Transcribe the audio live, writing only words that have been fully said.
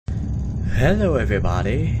Hello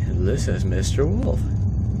everybody, this is Mr. Wolf,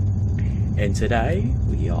 and today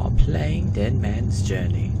we are playing Dead Man's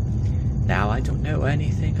Journey. Now I don't know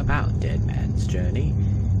anything about Dead Man's Journey,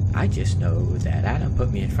 I just know that Adam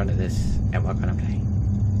put me in front of this and we're gonna play.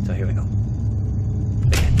 So here we go.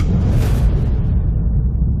 Again.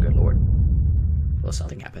 Good lord. Will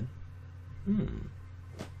something happen?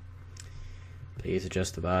 Please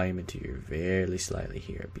adjust the volume until you very slightly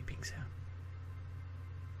hear a beeping sound.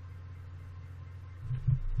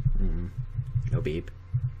 No beep.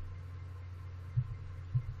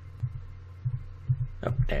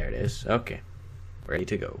 Oh, there it is. Okay. Ready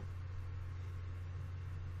to go.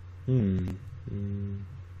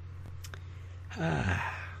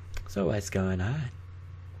 So what's going on?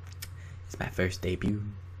 It's my first debut.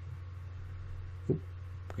 Oop,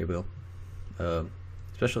 here we go.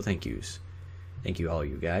 Special thank yous. Thank you all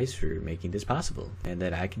you guys for making this possible and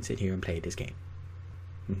that I can sit here and play this game.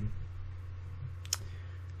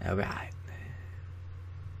 Alright.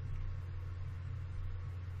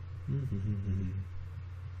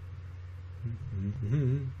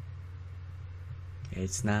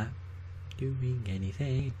 It's not doing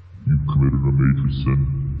anything. You committed a major sin.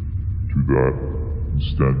 To that, you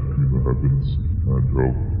stand between the heavens and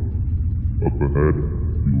hell. Up ahead,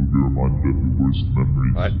 you will be reminded of your worst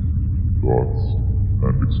memories, thoughts,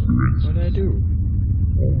 and experiences. What did I do?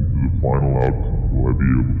 Only to the final outcome will I be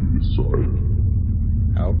able to decide.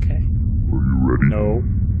 Okay. Are you ready? No.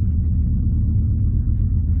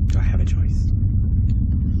 Do I have a choice?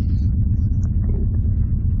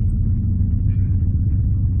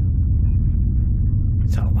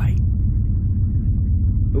 It's all white.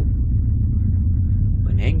 Oop.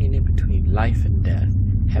 When hanging in between life and death,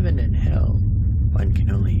 heaven and hell, one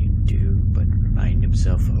can only do but remind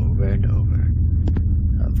himself over and over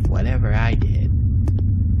of whatever I did.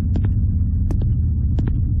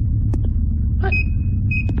 What?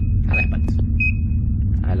 I like buttons.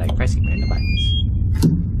 I like pressing random buttons.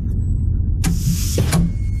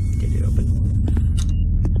 Did it open?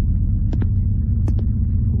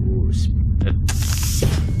 Ooh,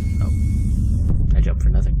 oh. I jumped for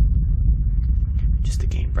nothing. Just to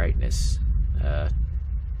gain brightness. I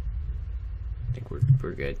think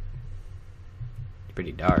we're good. It's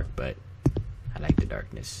pretty dark, but I like the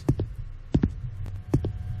darkness.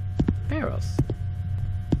 Barrels.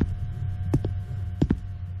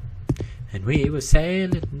 And we were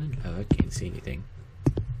sailing. Oh, I can't see anything.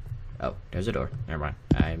 Oh, there's a door. Never mind.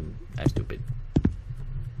 I'm stupid.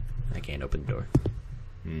 I can't open the door.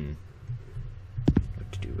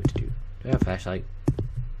 What to do? What to do? Do I have a flashlight?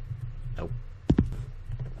 Nope.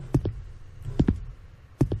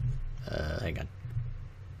 Hang on.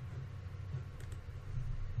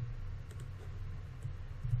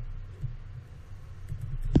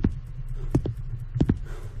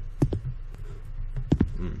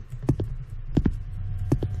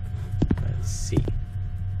 Let's see.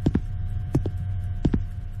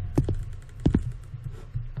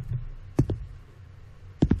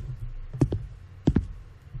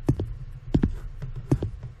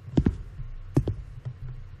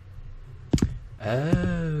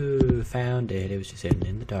 Oh, found it. It was just hidden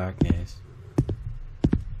in the darkness.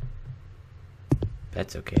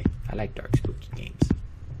 That's okay. I like dark, spooky games.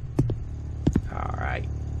 Alright.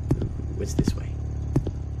 What's this way?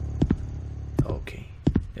 Okay.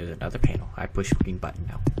 There's another panel. I push green button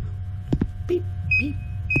now. Beep, beep.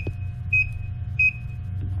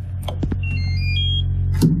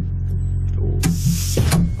 Ooh.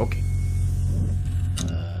 Okay.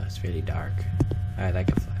 It's really dark. I like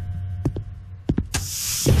a flash.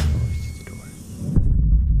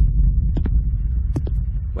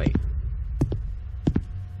 Wait.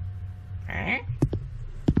 It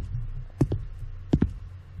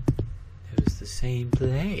was the same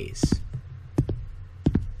place.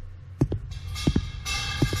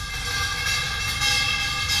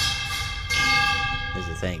 There's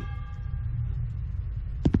the thing.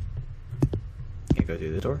 Can't go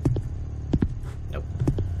through the door? Nope.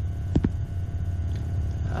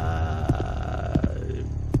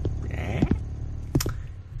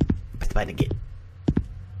 Press the button again.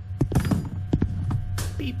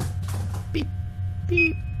 Beep, beep,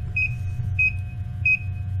 beep.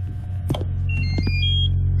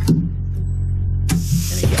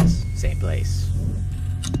 Let me guess, same place.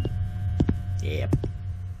 Yep.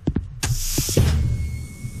 It's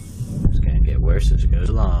gonna get worse as it goes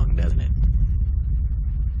along, doesn't it?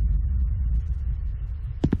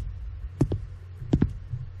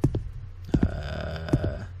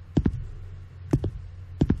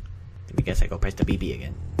 Let me guess I go press the BB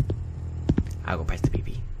again. I'll go press the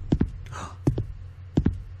BB.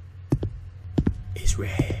 It's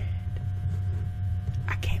red.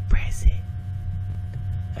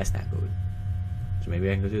 That's not good. So maybe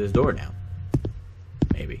I can go through this door now.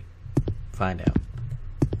 Maybe. Find out.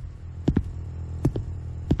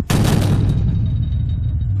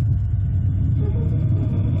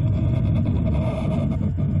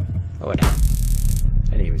 Oh, what? I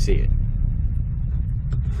didn't even see it.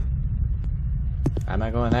 I'm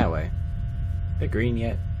not going that way. Is it green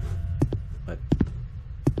yet? What?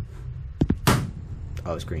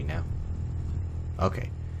 Oh, it's green now. Okay.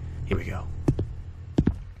 Here we go.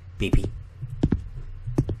 Beepy.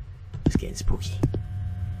 It's getting spooky.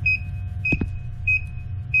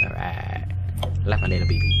 Alright. Like my little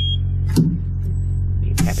baby.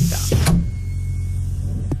 Happy dog.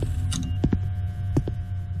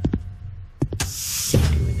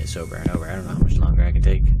 Doing this over and over. I don't know how much longer I can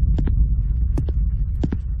take.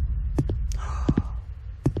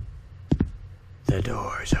 The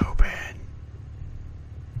door's open.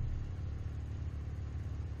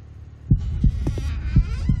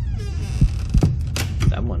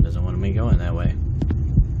 Someone doesn't want me going that way.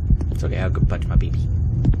 It's okay, I'll go punch my baby.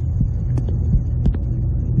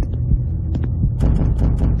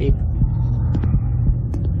 Beep.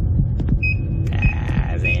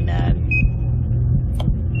 Ah, this ain't none.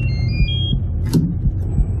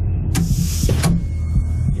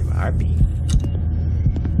 Hear my heartbeat.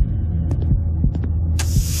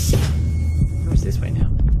 Where's this way now?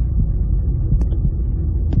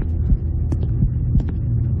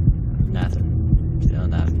 Nothing. Still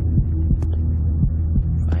nothing.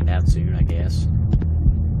 Find out soon, I guess.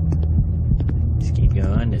 Just keep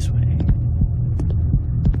going this way.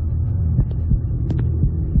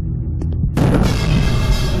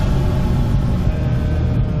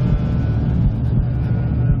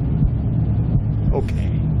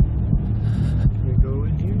 Okay. Can we go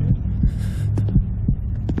in here now?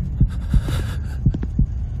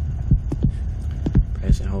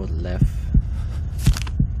 Press and hold left.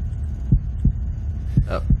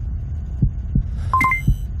 Up.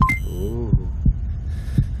 Ooh.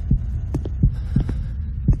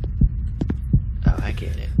 Oh, I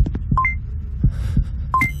get it.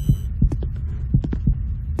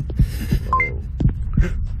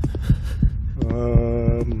 Whoa.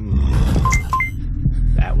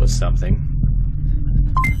 That was something.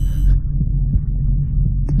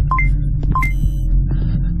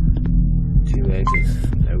 Two exits,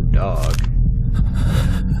 no dog.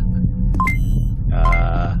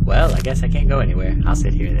 Well, I guess I can't go anywhere. I'll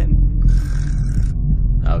sit here then.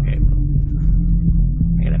 Okay.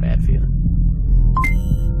 I got a bad feeling.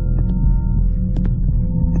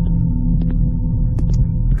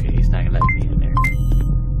 Okay, he's not gonna let me in there.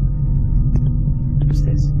 What's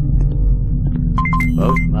this?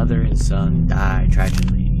 Both mother and son died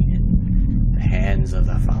tragically in the hands of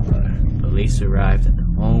the father. Police arrived at the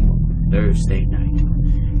home on Thursday night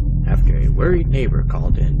after a worried neighbor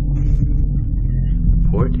called in.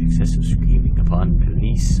 Report excessive screaming upon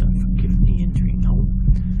police unforgivably entering home.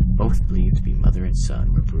 Both believed to be mother and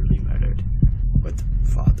son were brutally murdered, with the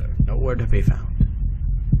father nowhere to be found.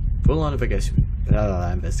 Full-on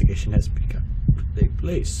investigation has begun to take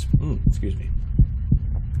place. Excuse me.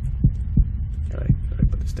 Alright,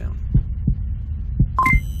 put this down.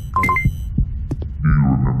 Do you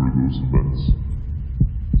remember those events?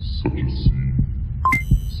 Such a scene,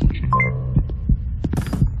 such an act.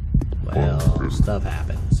 Well, stuff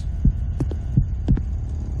happens.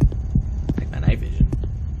 Like my night vision.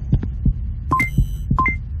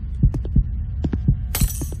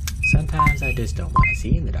 Sometimes I just don't want to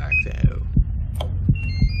see in the dark, though. Oh,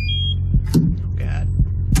 God.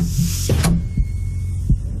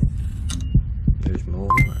 There's more.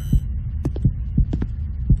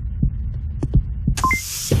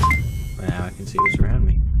 Well, now I can see what's around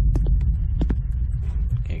me.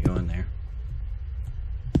 Can't go in there.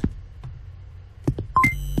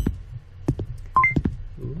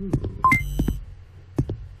 Ooh.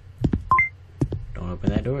 Don't open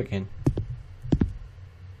that door again.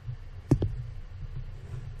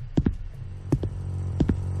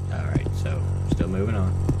 Alright, so still moving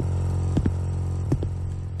on.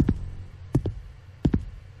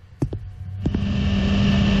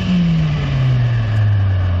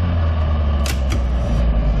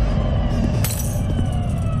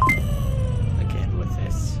 Again with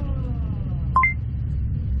this.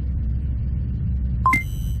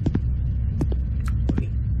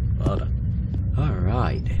 Well done.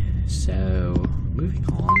 Alright, so moving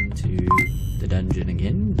on to the dungeon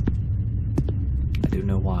again. I don't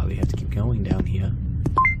know why we have to keep going down here.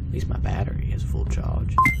 At least my battery has full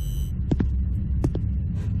charge.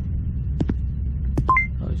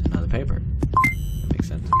 Oh, there's another paper. That makes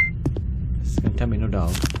sense. This is gonna tell me no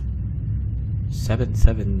dog.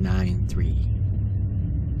 7793.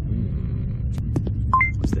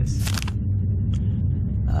 What's this?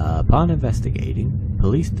 Upon investigating,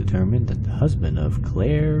 police determined that the husband of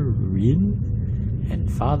Claire Ryan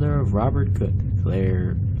and father of Robert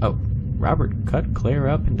Robert cut Claire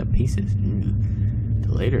up into pieces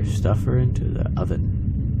to later stuff her into the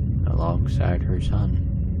oven alongside her son.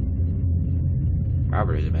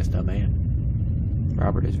 Robert is a messed up man.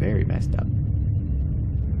 Robert is very messed up.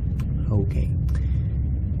 Okay.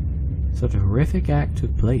 Such a horrific act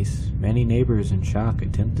took place. Many neighbors in shock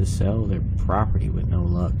attempt to sell their property with no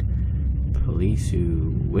luck. Police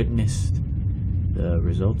who witnessed the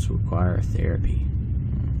results require therapy.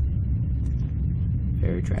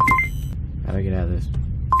 Very tragic. How do I get out of this?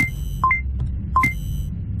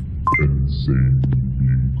 An insane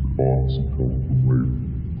being could honestly tell from right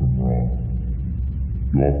from wrong.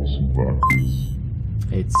 You obviously lack this.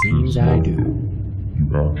 It seems I do. You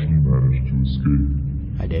actually managed to escape.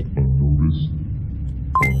 I did. Unnoticed,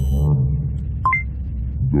 unharmed.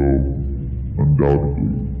 Though, undoubtedly,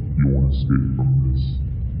 you won't escape from this.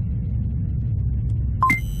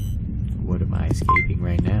 What am I escaping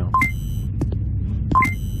right now?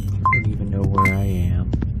 I don't even know where I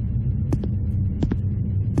am.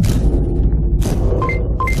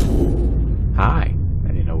 Hi. I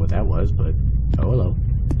didn't know what that was, but oh hello.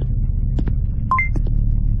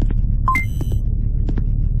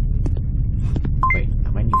 Wait, I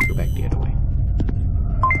might need to go back the other way.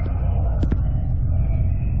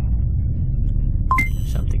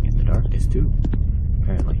 There's something in the darkness too,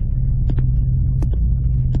 apparently.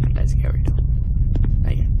 That's scary though.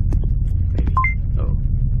 Not yet. Maybe. Oh.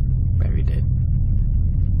 Battery dead.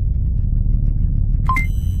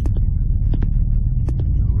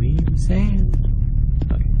 We were saying.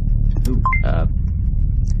 Okay. Ooh,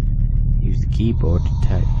 use the keyboard to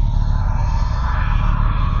type.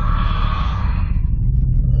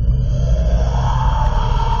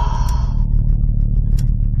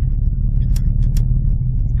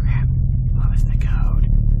 Crap. What was the code?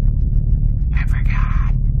 I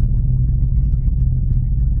forgot.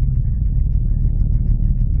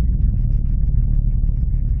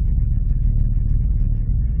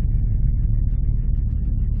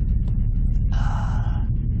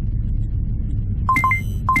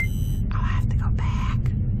 I'll have to go back.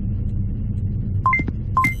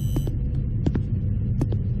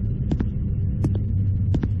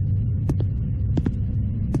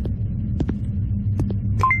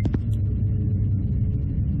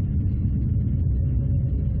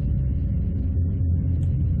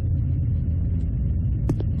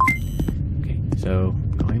 Okay, so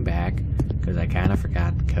going back because I kind of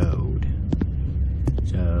forgot the code.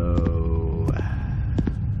 So,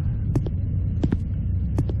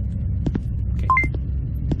 okay,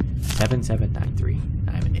 7793.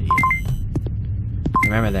 I'm an idiot.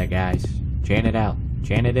 Remember that, guys. Chant it out.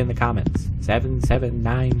 Chant it in the comments.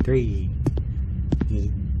 7793.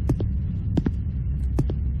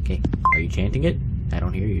 Okay, are you chanting it? I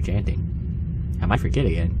don't hear you chanting. I might forget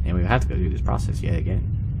again, and we will have to go through this process yet again.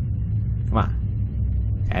 Come on.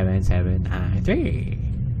 7793.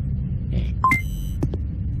 Hey.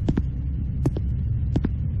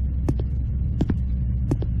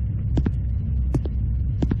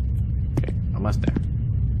 Okay, almost there.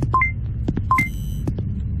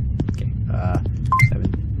 Okay,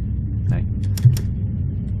 7, 9.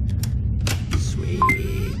 Sweet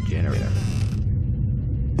generator.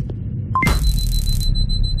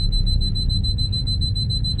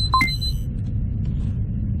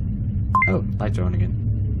 Oh, lights are on again.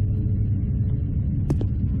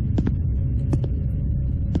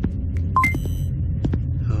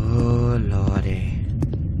 Oh, lordy.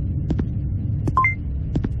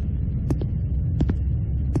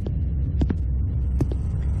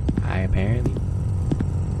 I apparently...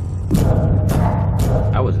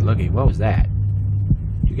 I wasn't looking. What was that?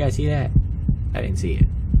 Did you guys see that? I didn't see it.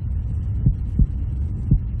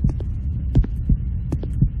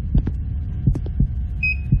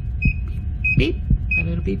 Beep. Beep. A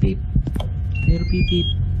little beep beep. A little beep beep.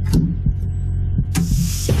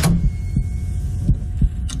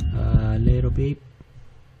 A little beep.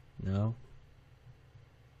 No.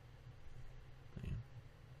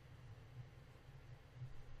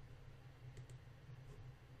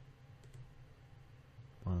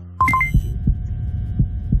 One, two.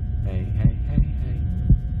 Hey, hey, hey, hey.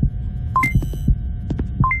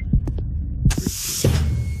 3, 2.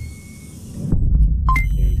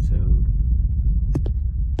 Okay, so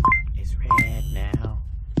it's red now.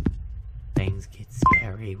 Things get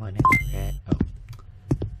scary when it's red. Oh,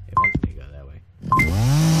 it wants me to go that way.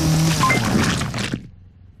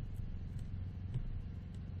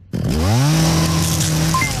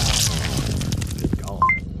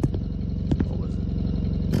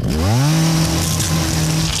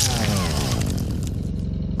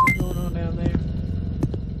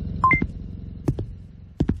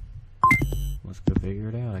 let's go figure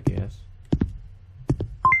it out, I guess.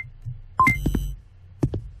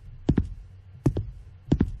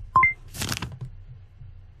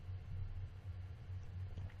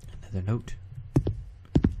 Another note.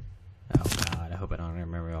 Oh God, I hope I don't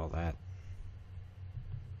remember all that.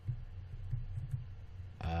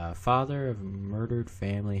 Father of murdered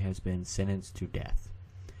family has been sentenced to death.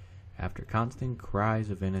 After constant cries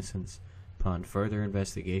of innocence, upon further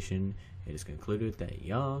investigation, it is concluded that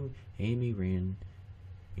young Amy Wren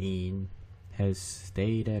has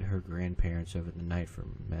stayed at her grandparents over the night for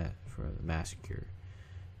the massacre.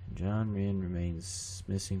 John Wren remains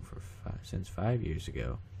missing since 5 years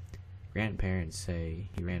ago. Grandparents say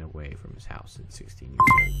he ran away from his house at 16 years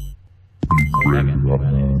old. Well, that got me about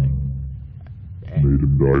anything. Made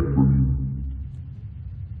him die for you.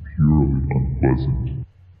 Purely unpleasant.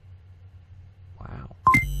 Wow.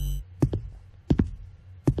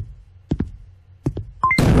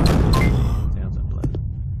 Sounds unpleasant.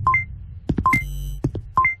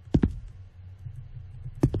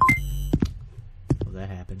 Will that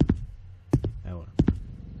happen? Oh.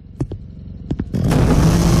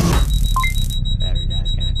 Battery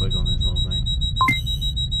dies kind of quick on this little thing.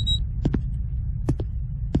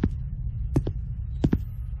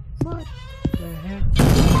 What the heck?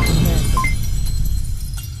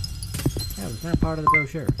 That was not part of the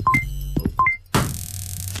brochure. Oh. Well,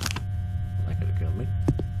 that could have killed me.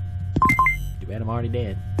 Too bad I'm already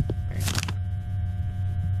dead. Apparently.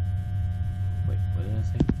 Wait, what did I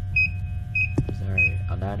say? Sorry,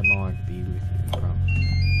 I'll die tomorrow to be with you, I promise.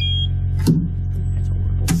 That's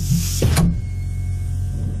horrible.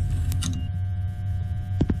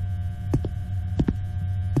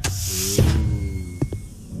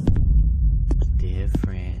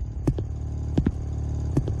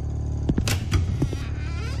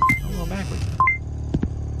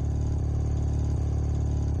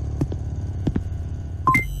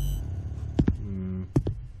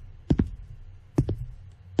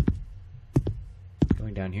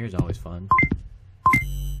 Down here is always fun.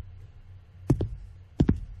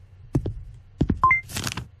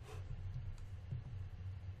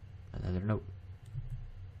 Another note.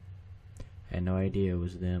 I had no idea it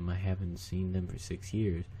was them. I haven't seen them for 6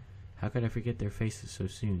 years. How could I forget their faces so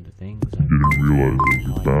soon? The things I didn't realize it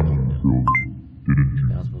was a family killed, didn't you?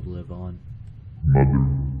 Not supposed to live on. Mother,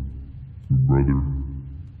 your brother,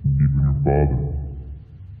 and even your father.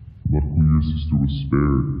 Luckily your sister was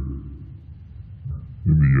spared.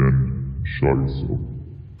 In the end, you shot yourself.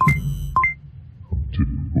 How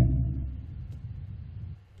typical.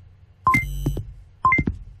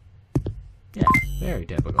 Yes, very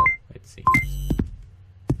typical, it seems.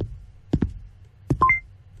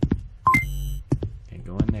 Can't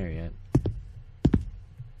go in there yet.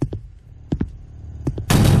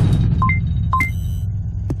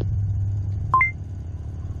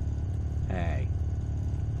 Hey.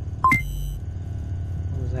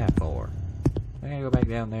 What was that for? I gotta go back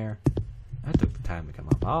down there. I took the time to come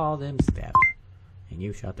up all them steps, and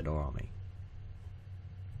you shut the door on me.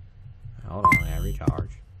 Hold on, I gotta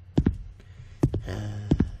recharge.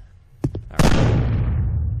 Alright.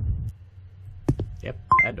 Yep,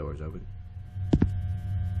 that door's open.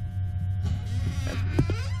 That's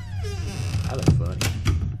good. I look funny.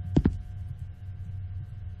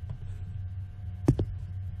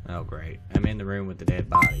 Oh great, I'm in the room with the dead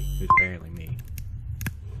body, who's apparently me.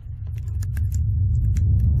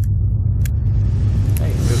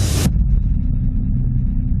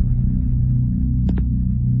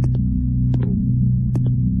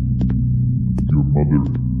 Mother,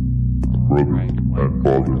 brother, and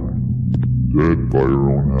father, dead by your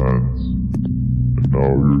own hands, and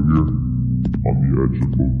now you're here, on the edge of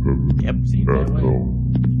both heaven and hell,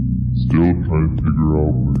 still trying to figure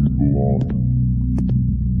out where you belong.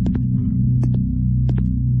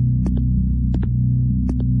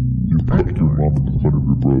 You cut your mom in front of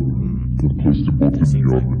your brother, then placed them both in the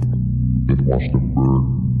oven, then watched them burn.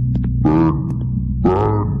 Burn!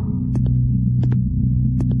 Burn!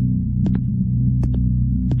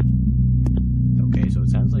 So it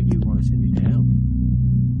sounds like you want to send me to hell.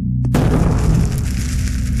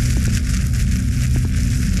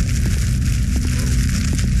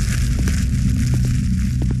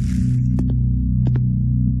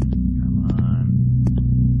 Come on.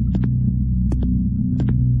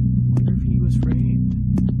 Wonder if he was framed.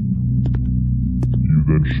 You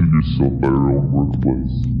then shoot yourself by your own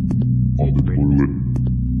workplace. On the toilet.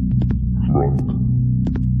 Drunk.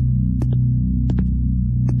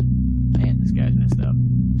 This guy's messed up.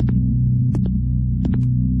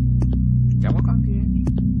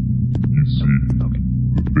 You see, okay.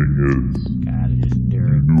 The thing is, gotta just endure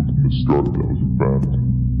you it. knew from the start that was a family,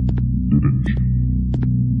 didn't you?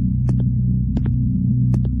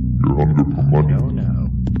 money. Oh no.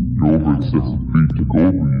 Your over-excessive greed took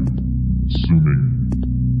over you, assuming,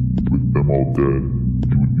 with them all dead,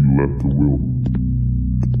 you would be left a will.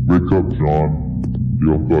 Wake up, John. They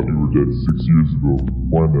all thought you were dead 6 years ago.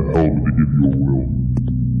 Why in the hell did they give you a will?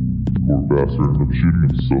 Poor bastard ended up shooting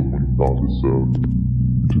himself when he found this out.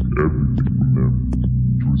 You took everything from them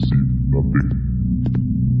to receive nothing.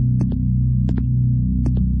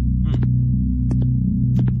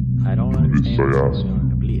 I don't understand what's going on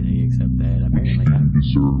completely, except that apparently I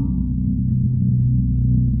deserve.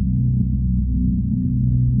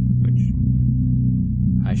 Which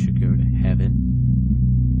I should go to heaven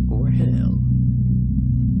or hell.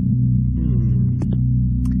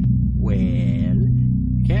 Well,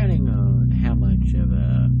 counting on how much of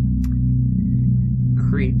a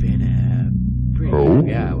creep and a pretty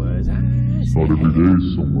guy was, I say not every day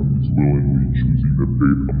someone is willingly choosing their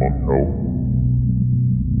fate among hell.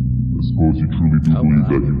 I suppose you truly do believe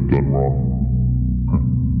that you've done wrong.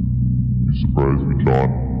 You surprise me, John.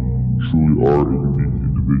 You truly are a unique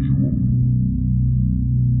individual.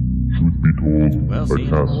 Truth be told, I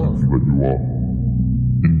can't simply let you off.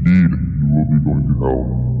 Indeed, you will be going to hell,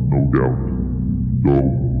 no doubt. Though,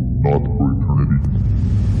 not for eternity.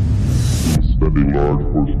 You will spend a large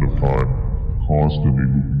portion of time constantly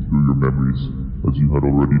looking through your memories, as you had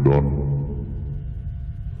already done.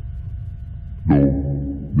 Though,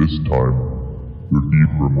 this time, your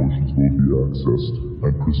deeper emotions will be accessed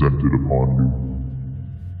and presented upon you.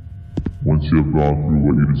 Once you have gone through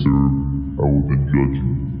what you deserve, I will then judge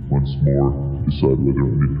you once more to decide whether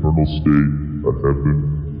an eternal stay at heaven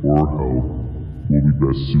or hell will be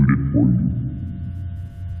best suited for you.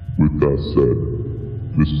 With that said,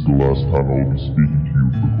 this is the last time I will be speaking to you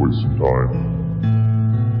for quite some time.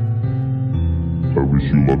 I wish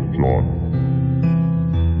you luck, John.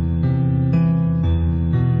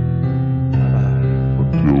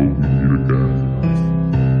 Until we meet again.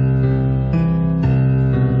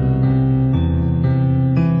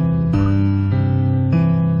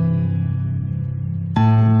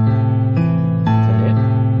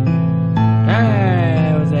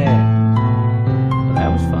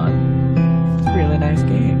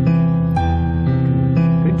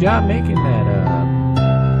 Job making that, I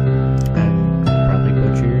probably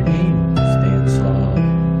butcher your name, Stanislaw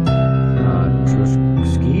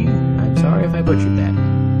Truski. I'm sorry if I butchered that.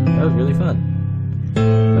 That was really fun.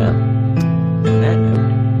 Well, on that note,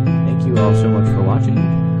 thank you all so much for watching. I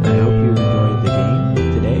hope you enjoyed the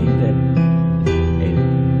game today.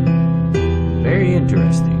 Very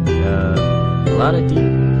interesting. A lot of deep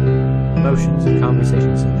emotions and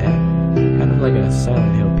conversations in that. Kind of like a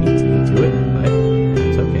Silent Hill PT to it, but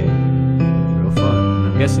it's okay. It was real fun.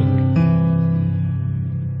 I'm guessing...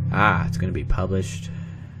 it's going to be published.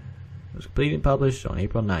 It was completed and published on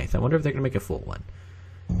April 9th. I wonder if they're going to make a full one.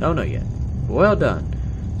 Don't know yet. Well done.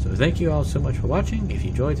 So thank you all so much for watching. If you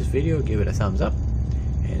enjoyed this video, give it a thumbs up.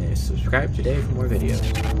 And subscribe today for more videos.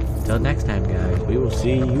 Until next time, guys, we will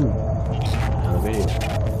see you in another video.